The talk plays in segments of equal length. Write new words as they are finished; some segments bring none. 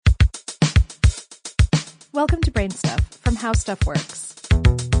Welcome to Brain Stuff from How Stuff Works.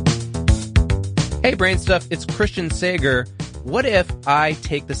 Hey, Brain Stuff, it's Christian Sager. What if I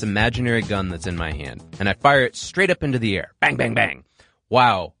take this imaginary gun that's in my hand and I fire it straight up into the air? Bang, bang, bang.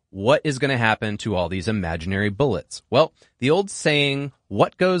 Wow, what is going to happen to all these imaginary bullets? Well, the old saying,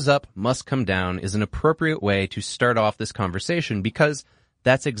 what goes up must come down, is an appropriate way to start off this conversation because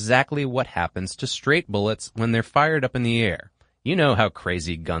that's exactly what happens to straight bullets when they're fired up in the air. You know how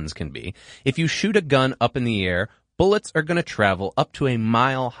crazy guns can be. If you shoot a gun up in the air, bullets are going to travel up to a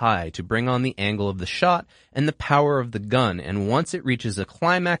mile high to bring on the angle of the shot and the power of the gun. And once it reaches a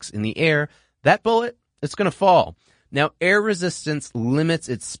climax in the air, that bullet, it's going to fall. Now, air resistance limits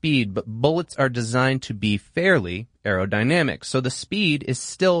its speed, but bullets are designed to be fairly aerodynamic. So the speed is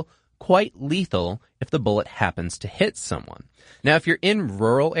still quite lethal if the bullet happens to hit someone. Now, if you're in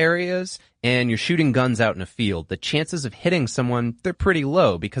rural areas and you're shooting guns out in a field, the chances of hitting someone, they're pretty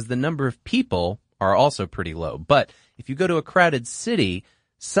low because the number of people are also pretty low. But if you go to a crowded city,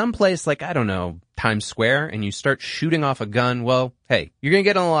 someplace like, I don't know, Times Square, and you start shooting off a gun, well, hey, you're going to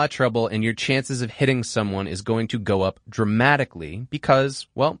get in a lot of trouble and your chances of hitting someone is going to go up dramatically because,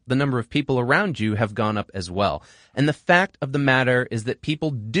 well, the number of people around you have gone up as well. And the fact of the matter is that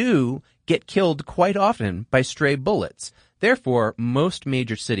people do get killed quite often by stray bullets. Therefore, most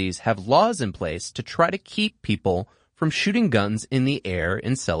major cities have laws in place to try to keep people from shooting guns in the air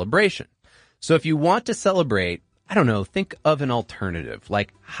in celebration. So if you want to celebrate, I don't know, think of an alternative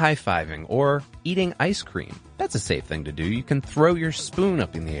like high-fiving or eating ice cream. That's a safe thing to do. You can throw your spoon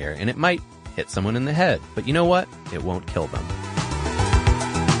up in the air and it might hit someone in the head. But you know what? It won't kill them.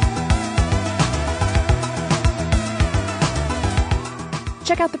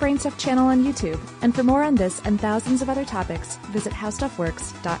 Check out the Brain Stuff channel on YouTube. And for more on this and thousands of other topics, visit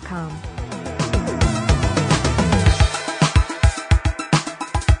howstuffworks.com.